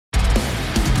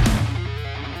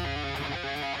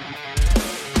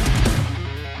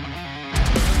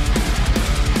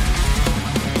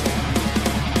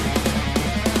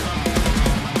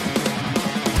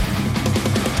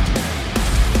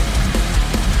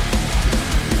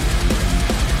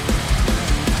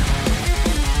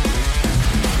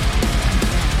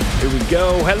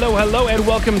go. Hello, and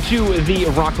welcome to the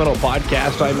Rock Metal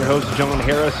Podcast. I'm your host, John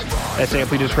Harris. That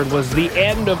sample you just heard was The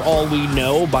End of All We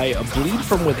Know by Bleed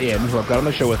From Within, who I've got on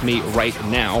the show with me right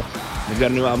now. We've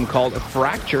got a new album called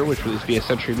Fracture, which released via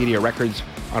Century Media Records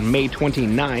on May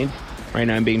 29th. Right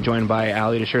now I'm being joined by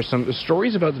Ali to share some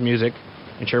stories about the music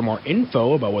and share more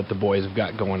info about what the boys have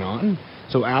got going on.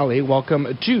 So Ali,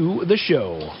 welcome to the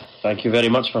show. Thank you very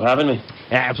much for having me.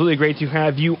 Absolutely great to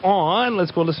have you on.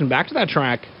 Let's go listen back to that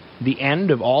track, The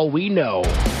End of All We Know.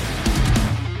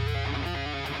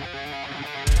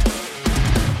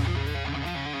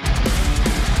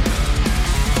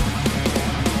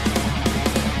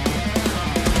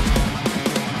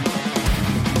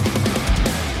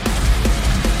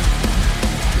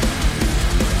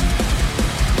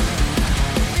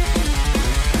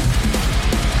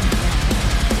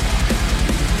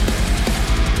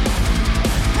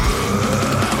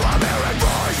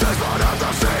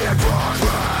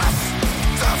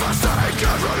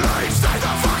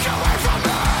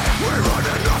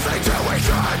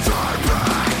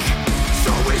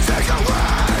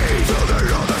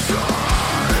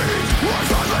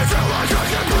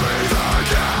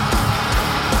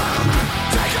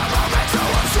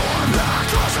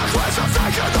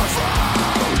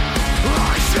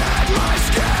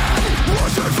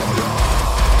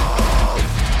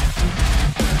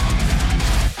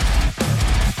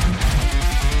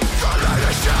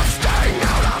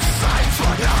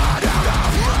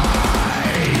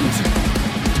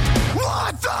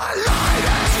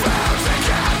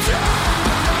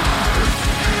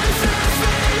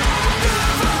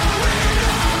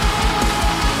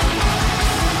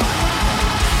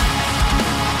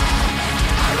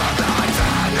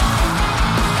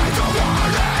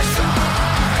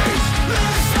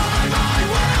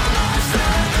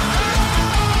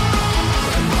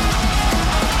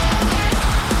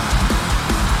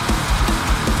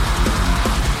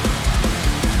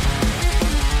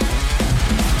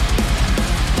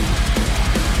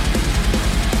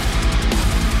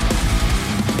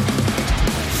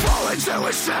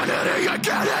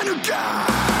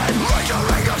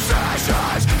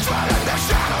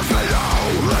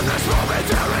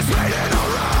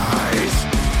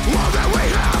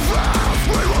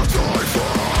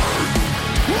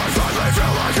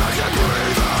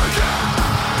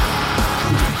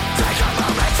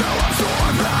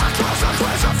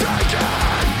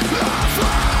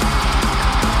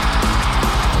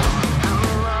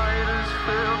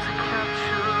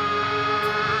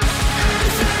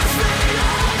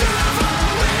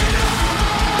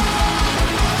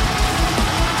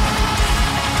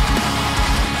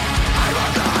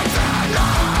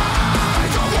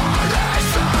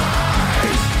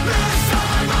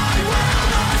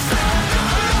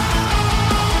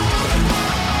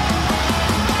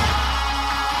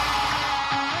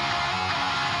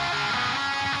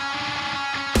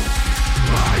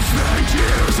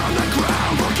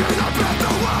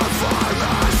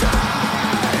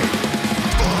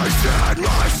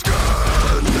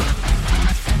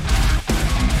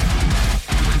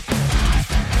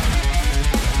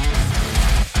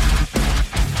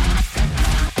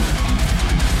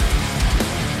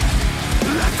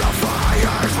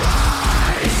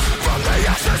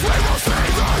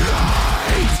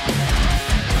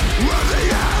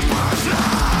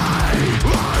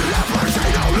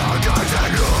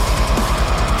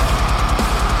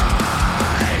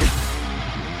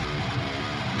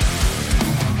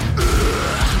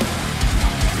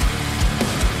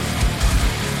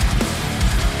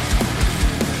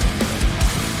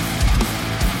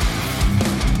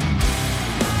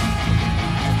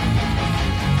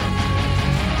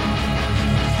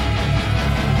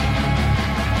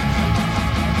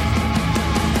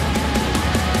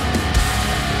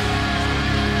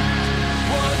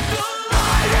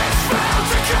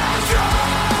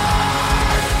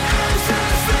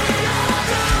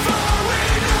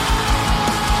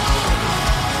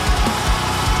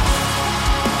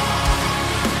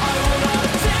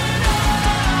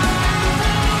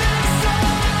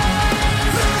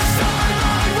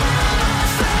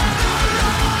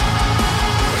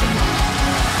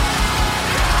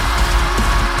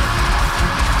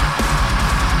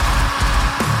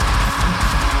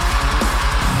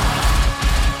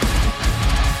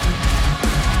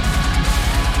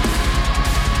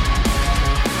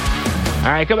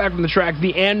 Alright, come back from the track,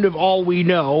 The End of All We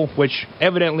Know, which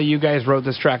evidently you guys wrote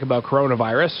this track about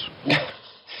coronavirus.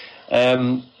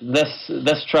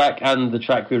 This track and the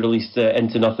track we released,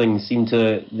 Into Nothing, seem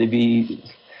to be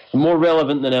more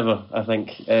relevant than ever, I think.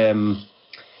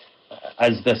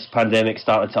 As this pandemic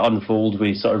started to unfold,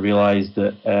 we sort of realised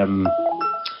that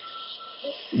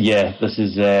yeah, this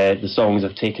is the songs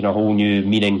have taken a whole new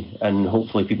meaning, and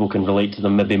hopefully people can relate to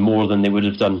them maybe more than they would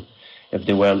have done if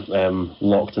they weren't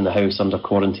locked in the house under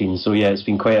quarantine. So yeah, it's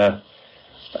been quite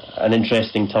an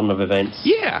interesting turn of events.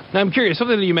 Yeah. Now I'm curious.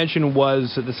 Something that you mentioned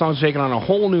was that the song's taken on a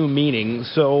whole new meaning.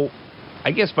 So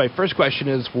I guess my first question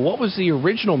is, what was the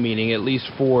original meaning, at least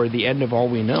for The End of All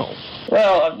We Know?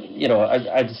 Well,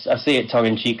 I say it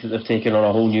tongue-in-cheek that they've taken on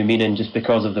a whole new meaning just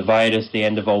because of the virus, the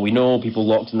end of all we know, people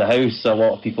locked in the house. A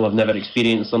lot of people have never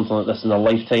experienced something like this in their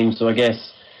lifetime. So I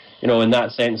guess, in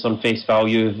that sense, on face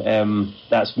value,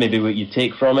 that's maybe what you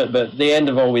take from it. But the end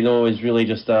of all we know is really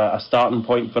just a starting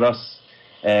point for us.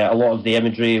 A lot of the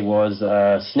imagery was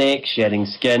snake shedding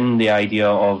skin, the idea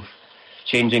of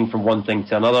changing from one thing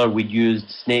to another. We used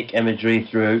snake imagery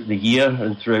throughout the year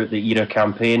and throughout the era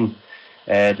campaign.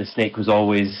 The snake was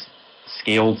always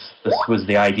scaled. This was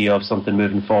the idea of something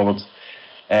moving forward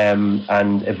and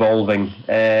evolving.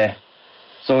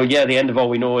 So yeah, The End of All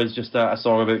We Know is just a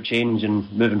song about change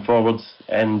and moving forward,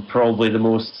 and probably the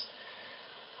most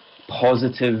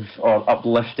positive or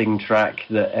uplifting track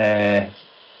that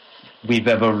we've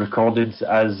ever recorded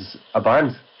as a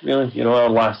band, really. Our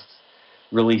last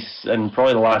release, and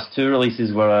probably the last two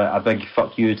releases, were a big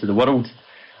fuck you to the world.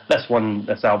 This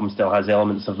album still has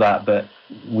elements of that, but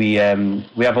we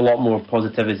have a lot more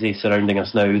positivity surrounding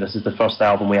us now. This is the first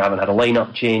album we haven't had a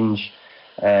lineup change.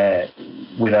 We're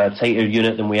a tighter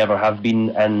unit than we ever have been,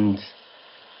 and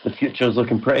the future's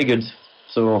looking pretty good.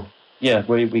 So yeah,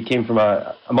 we came from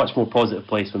a much more positive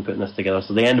place when putting this together.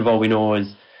 So The End of All We Know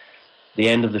is the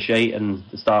end of the shite and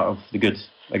the start of the good,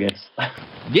 I guess.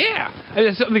 Yeah. And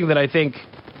it's something that I think,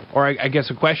 or I guess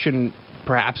a question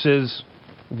perhaps is,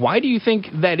 why do you think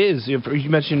that is? If you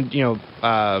mentioned,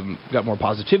 got more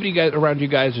positivity around you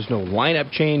guys, there's no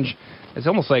lineup change. It's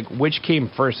almost like, which came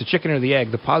first, the chicken or the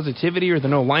egg, the positivity or the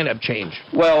no lineup change?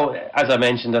 Well, as I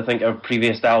mentioned, I think our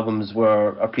previous albums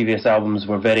were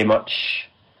very much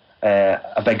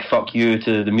a big fuck you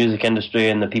to the music industry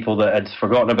and the people that had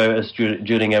forgotten about us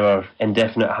during our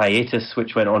indefinite hiatus,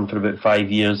 which went on for about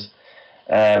 5 years.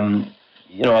 A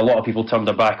lot of people turned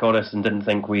their back on us and didn't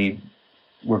think we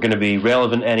were going to be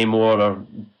relevant anymore, or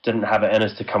didn't have it in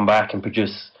us to come back and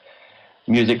produce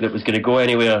music that was going to go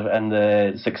anywhere. And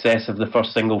the success of the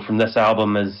first single from this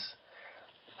album is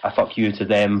a fuck you to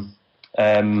them.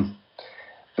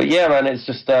 But yeah, man, it's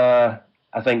just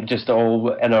I think just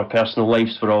all in our personal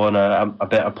lives, we're all in a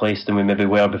better place than we maybe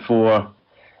were before.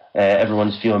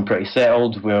 Everyone's feeling pretty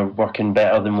settled. We're working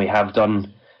better than we have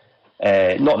done.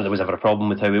 Not that there was ever a problem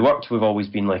with how we worked. We've always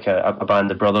been like a band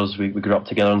of brothers. We grew up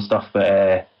together and stuff.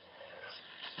 But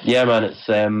yeah, man, it's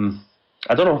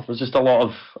I don't know. There's just a lot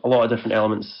of different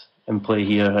elements in play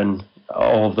here, and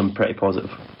all of them pretty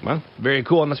positive. Well, very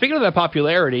cool. And speaking of that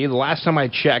popularity, the last time I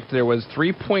checked, there was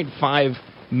 3.5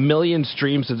 million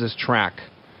streams of this track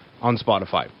on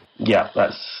Spotify. Yeah,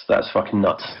 that's fucking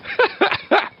nuts.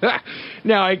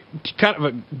 Now, kind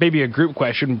of maybe a group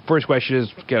question. First question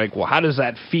is, well, how does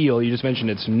that feel? You just mentioned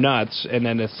it's nuts. And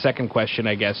then the second question,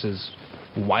 I guess, is,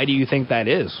 why do you think that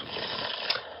is?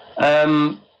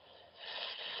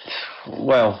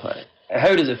 Well,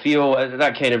 how does it feel?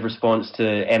 That kind of response to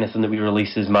anything that we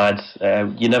release is mad.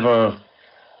 We're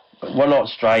not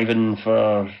striving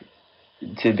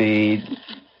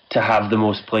to have the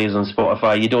most plays on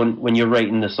Spotify. You don't, when you're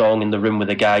writing the song in the room with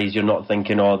the guys, you're not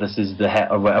thinking, oh, this is the hit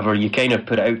or whatever. You kind of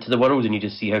put it out to the world and you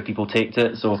just see how people take to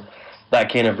it. So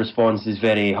that kind of response is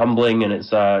very humbling, and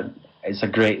it's a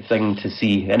great thing to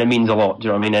see, and it means a lot. Do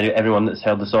you know what I mean? Everyone that's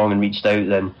heard the song and reached out,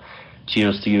 then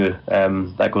cheers to you.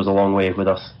 That goes a long way with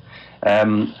us.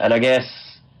 And I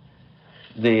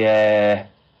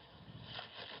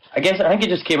think it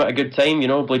just came at a good time,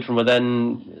 Bleed From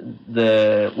Within.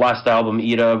 The last album,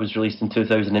 Era, was released in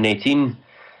 2018.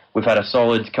 We've had a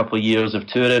solid couple of years of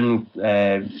touring,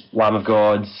 Lamb of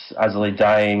God, As I Lay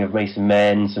Dying, Of Mice and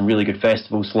Men, some really good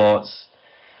festival slots.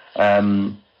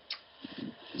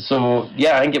 So,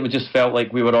 yeah, I think it just felt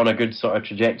like we were on a good sort of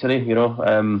trajectory,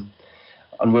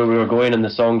 and where we were going, and the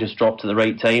song just dropped at the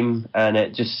right time, and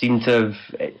it just seemed to have,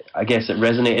 I guess it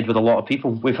resonated with a lot of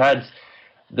people. We've had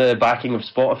the backing of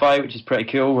Spotify, which is pretty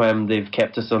cool. They've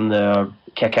kept us on their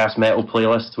Kick-Ass Metal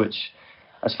playlist, which,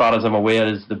 as far as I'm aware,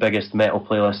 is the biggest metal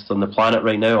playlist on the planet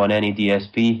right now on any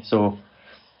DSP. So,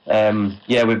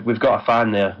 yeah, we've got a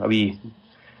fan there.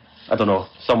 I don't know,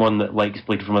 someone that likes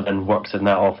Bleed From Within works in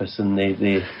that office, and they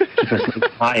keep us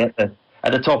high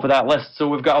at the top of that list. So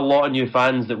we've got a lot of new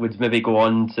fans that would maybe go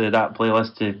on to that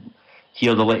playlist to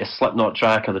hear the latest Slipknot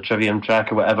track or the Trivium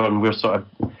track or whatever, and we're sort of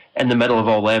in the middle of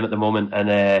all them at the moment.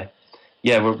 And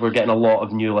yeah, we're getting a lot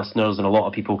of new listeners and a lot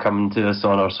of people coming to us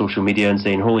on our social media and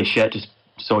saying, holy shit, just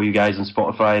saw you guys on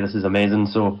Spotify. This is amazing.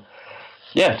 So,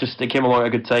 yeah, it came along at a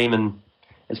good time, and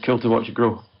it's cool to watch it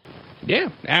grow. Yeah,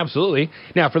 absolutely.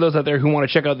 Now, for those out there who want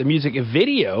to check out the music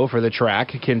video for the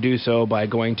track, can do so by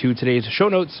going to today's show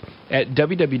notes at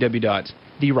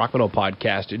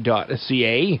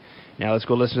www.therockmetalpodcast.ca. Now, let's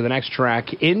go listen to the next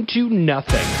track, Into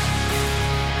Nothing.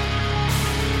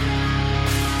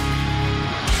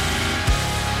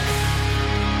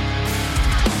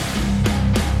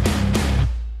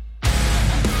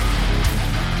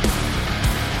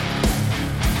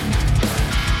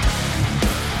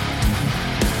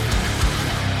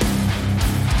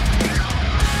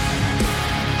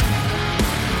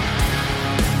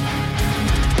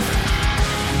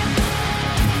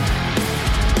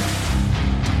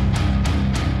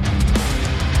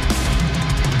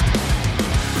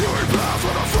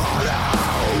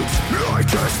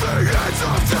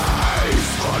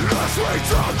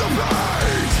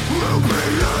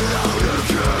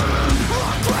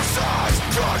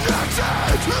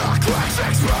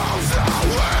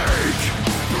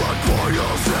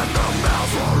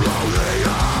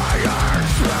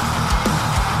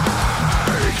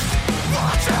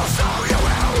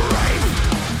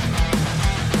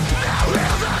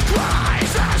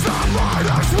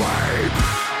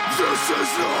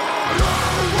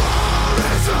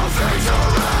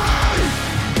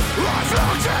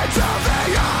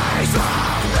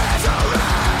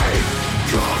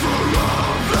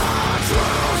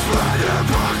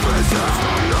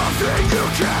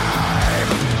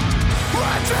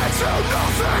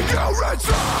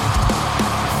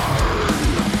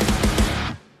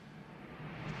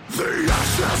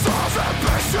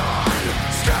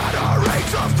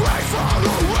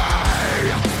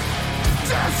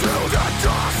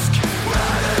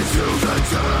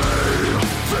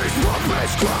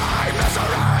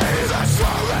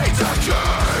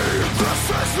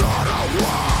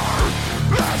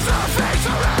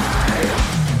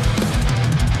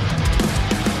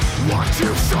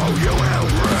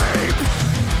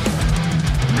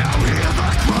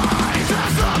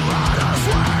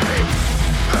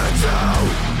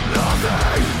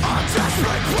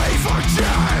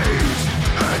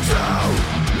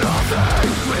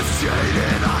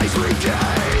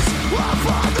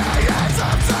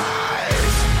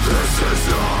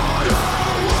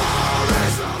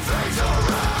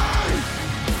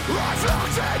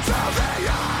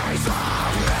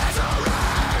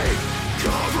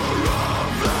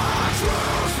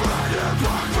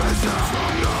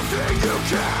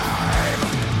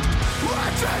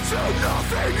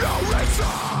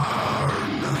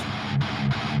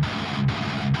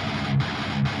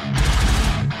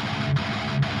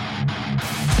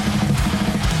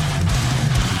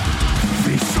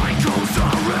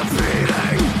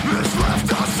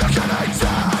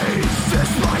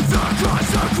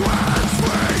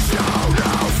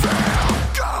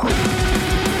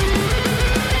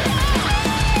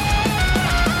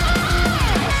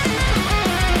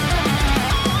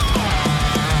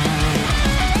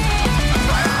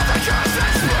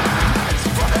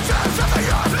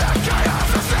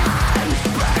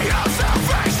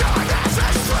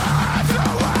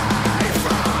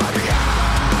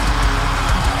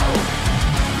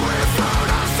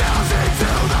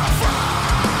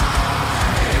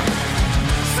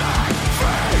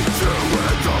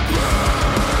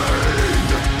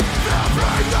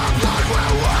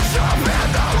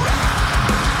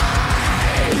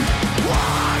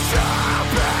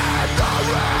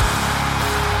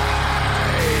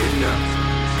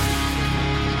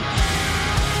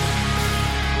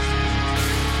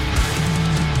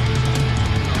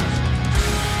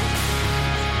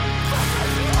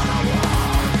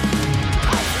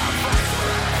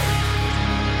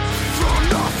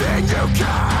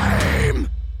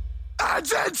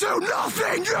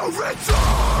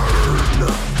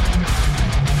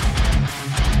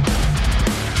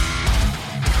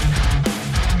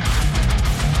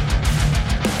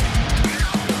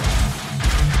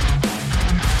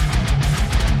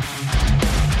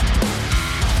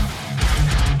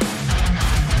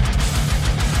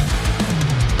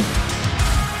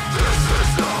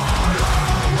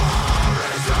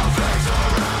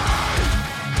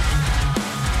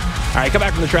 All right, come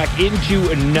back from the track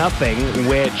Into Nothing,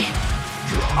 which,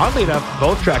 oddly enough,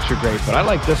 both tracks are great, but I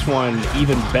like this one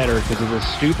even better because of the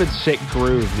stupid, sick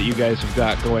groove that you guys have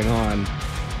got going on.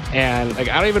 And I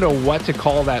don't even know what to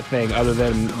call that thing other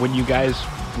than when you guys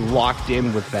locked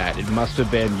in with that, it must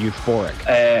have been euphoric.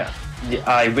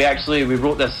 We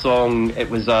wrote this song.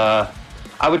 It was I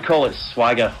would call it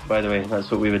swagger, by the way. That's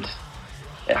what we would.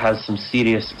 It has some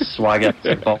serious swagger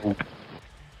involved.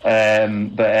 We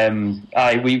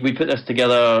put this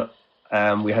together.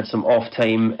 We had some off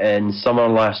time in summer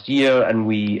last year, and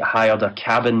we hired a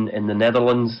cabin in the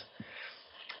Netherlands.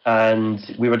 And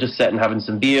we were just sitting having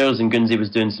some beers, and Gunzi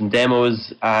was doing some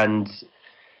demos, and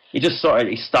he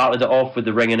started it off with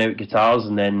the ringing out guitars,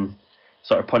 and then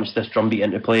sort of punched this drum beat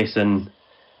into place. And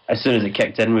as soon as it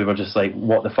kicked in, we were just like,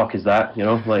 "What the fuck is that?" You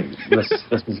know, like this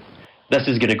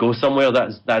is going to go somewhere.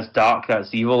 That's dark,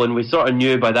 that's evil. And we sort of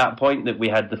knew by that point that we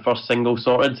had the first single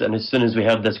sorted. And as soon as we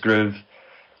heard this groove,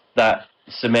 that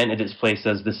cemented its place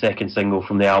as the second single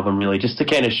from the album, really, just to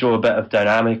kind of show a bit of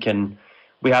dynamic. And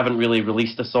we haven't really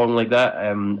released a song like that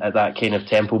at that kind of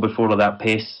tempo before, or that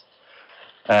pace.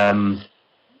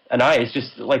 It's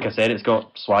just, like I said, it's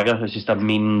got swagger. It's just a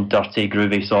mean, dirty,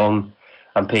 groovy song.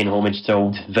 I'm paying homage to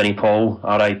old Vinnie Paul,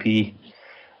 R.I.P.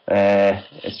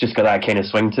 It's just got that kind of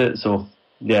swing to it. So,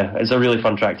 yeah, it's a really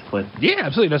fun track to play. Yeah,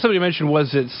 absolutely. Now, somebody mentioned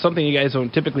it's something you guys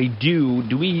don't typically do.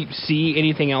 Do we see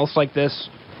anything else like this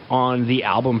on the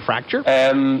album Fracture?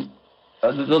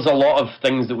 There's a lot of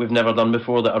things that we've never done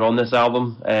before that are on this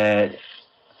album.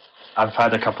 I've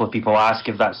had a couple of people ask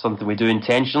if that's something we do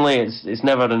intentionally. It's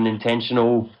never an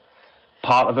intentional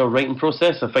part of our writing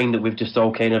process. I find that we've just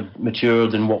all kind of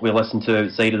matured, and what we listen to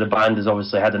outside of the band has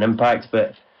obviously had an impact.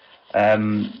 But I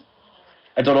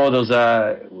don't know.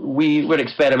 We're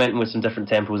experimenting with some different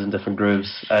tempos and different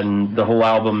grooves, and the whole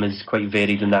album is quite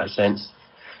varied in that sense.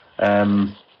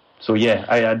 So yeah,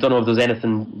 I don't know if there's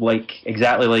anything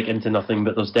exactly like Into Nothing,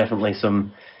 but there's definitely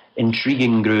some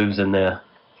intriguing grooves in there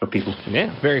for people.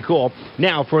 Yeah, very cool.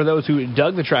 Now, for those who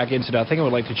dug the track Into Nothing and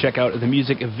would like to check out the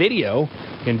music video,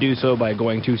 you can do so by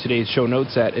going to today's show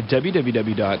notes at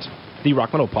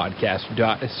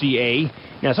www.therockmetalpodcast.ca.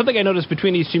 Now, something I noticed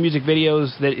between these two music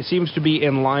videos, that it seems to be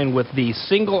in line with the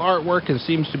single artwork and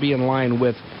seems to be in line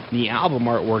with the album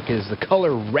artwork, is the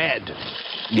color red.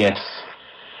 Yes.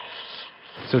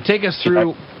 So take us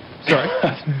through... Sorry?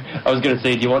 I was going to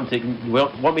say, do you want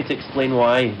me to explain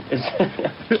why?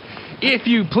 If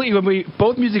you please,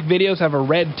 both music videos have a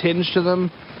red tinge to them.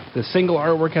 The single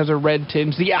artwork has a red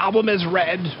tinge. The album is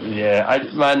red. Yeah,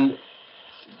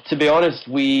 to be honest,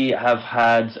 we have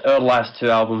had... Our last two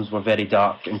albums were very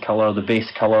dark in colour. The base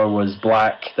colour was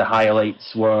black. The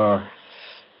highlights were...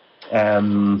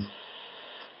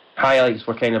 Highlights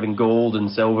were kind of in gold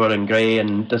and silver and grey,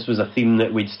 and this was a theme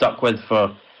that we'd stuck with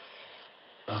for...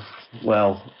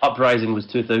 Well, Uprising was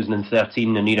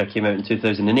 2013, and Era came out in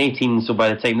 2018, so by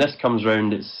the time this comes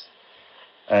round, it's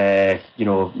 9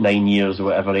 years or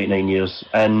whatever, 8-9 years.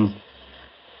 And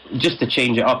just to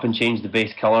change it up and change the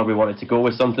base colour, we wanted to go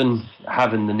with something.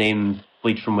 Having the name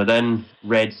Bleed From Within,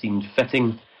 red seemed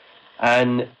fitting,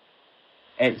 and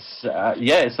it's a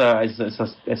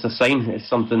sign. It's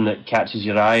something that catches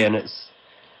your eye, and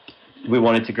we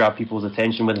wanted to grab people's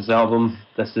attention with this album.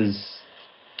 This is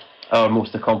our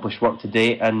most accomplished work to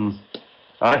date, and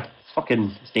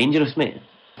it's dangerous, mate.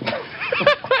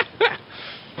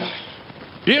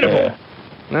 Beautiful.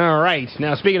 All right.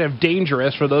 Now, speaking of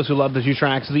dangerous, for those who love the two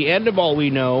tracks, The End of All We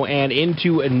Know and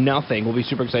Into Nothing, we'll be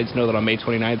super excited to know that on May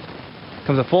 29th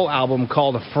comes a full album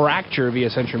called Fracture via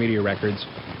Century Media Records.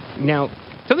 Now,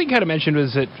 something you kind of mentioned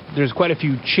was that there's quite a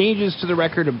few changes to the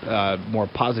record, more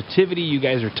positivity. You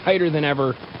guys are tighter than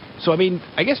ever. So,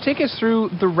 I guess take us through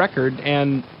the record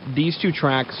and these two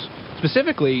tracks.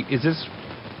 Specifically, is this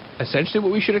essentially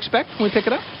what we should expect when we pick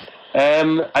it up?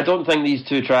 I don't think these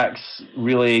two tracks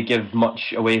really give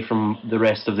much away from the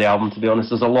rest of the album, to be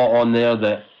honest. There's a lot on there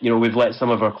that, we've let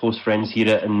some of our close friends hear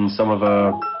it, and some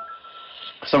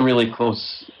really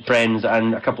close friends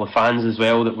and a couple of fans as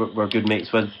well that we're good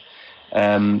mates with.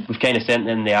 We've kind of sent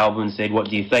in the album and said, what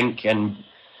do you think? And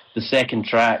the second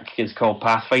track is called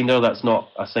Pathfinder. That's not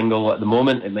a single at the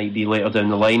moment. It might be later down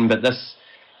the line, but that's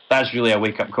really a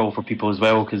wake-up call for people as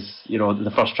well, because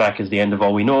the first track is The End of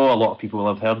All We Know. A lot of people will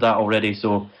have heard that already,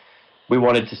 so we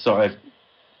wanted to sort of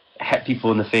hit people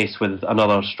in the face with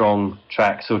another strong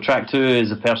track. So track 2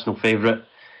 is a personal favourite,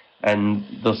 and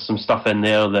there's some stuff in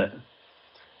there that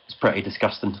is pretty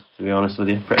disgusting, to be honest with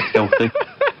you, pretty filthy.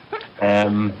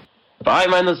 But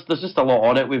there's just a lot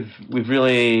on it. We've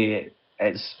really...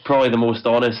 It's probably the most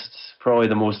honest, probably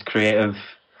the most creative.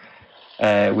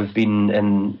 We've been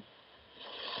in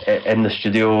the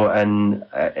studio, and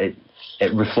it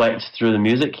reflects through the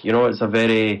music. It's a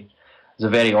very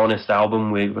honest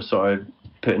album. We're sort of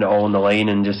putting it all on the line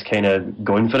and just kind of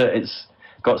going for it. It's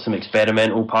got some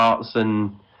experimental parts,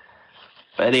 but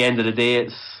at the end of the day,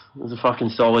 it's a fucking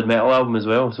solid metal album as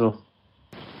well. So,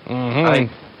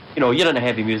 you're into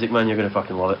heavy music, man. You're gonna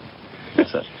fucking love it.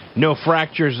 That's it. No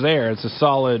fractures there. It's a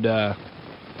solid... No,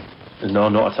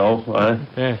 not at all.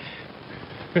 Yeah.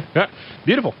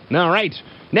 Beautiful. All right.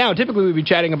 Now, typically we'd be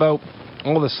chatting about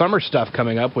all the summer stuff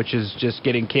coming up, which is just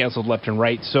getting canceled left and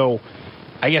right. So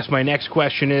I guess my next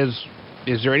question is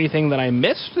there anything that I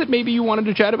missed that maybe you wanted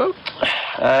to chat about?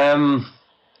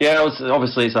 Yeah,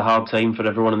 obviously it's a hard time for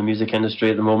everyone in the music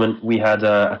industry at the moment. We had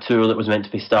a tour that was meant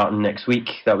to be starting next week.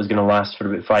 That was going to last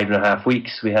for about 5.5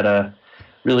 weeks. We had a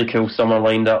really cool summer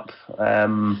lined up.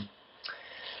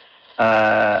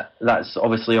 That's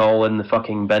obviously all in the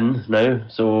fucking bin now.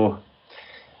 So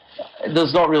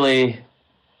there's not really,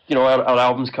 our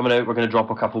album's coming out. We're going to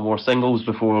drop a couple more singles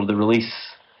before the release.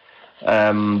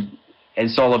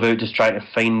 It's all about just trying to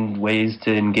find ways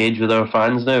to engage with our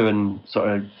fans now, and sort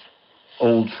of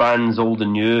old fans, old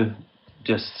and new,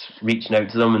 just reaching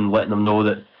out to them and letting them know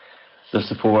that their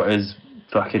support is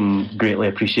fucking greatly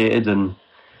appreciated, and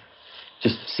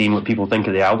just seeing what people think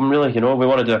of the album, really. We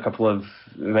want to do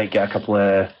we might get a couple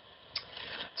of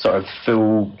sort of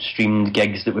full streamed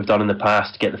gigs that we've done in the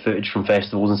past, get the footage from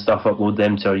festivals and stuff, upload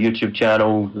them to our YouTube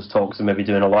channel. There's talks of maybe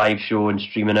doing a live show and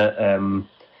streaming it.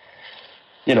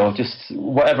 Just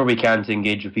whatever we can to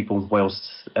engage with people whilst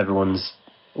everyone's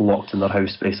locked in their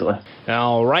house, basically.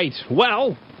 All right.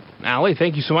 Well, Ali,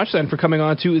 thank you so much then for coming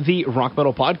on to the Rock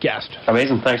Metal Podcast.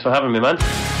 Amazing. Thanks for having me, man.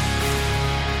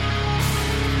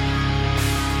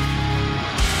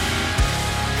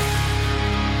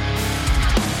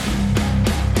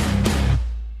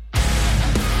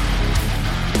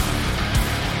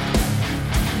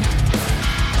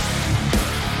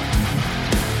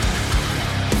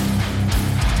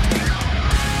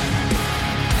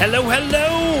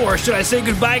 Hello, or should I say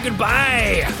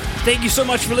goodbye? Thank you so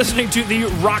much for listening to the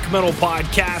Rock Metal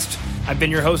Podcast. I've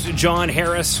been your host, John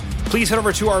Harris. Please head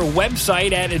over to our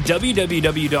website at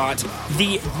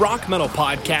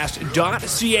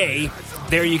www.therockmetalpodcast.ca.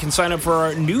 There you can sign up for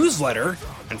our newsletter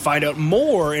and find out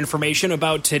more information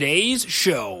about today's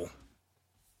show.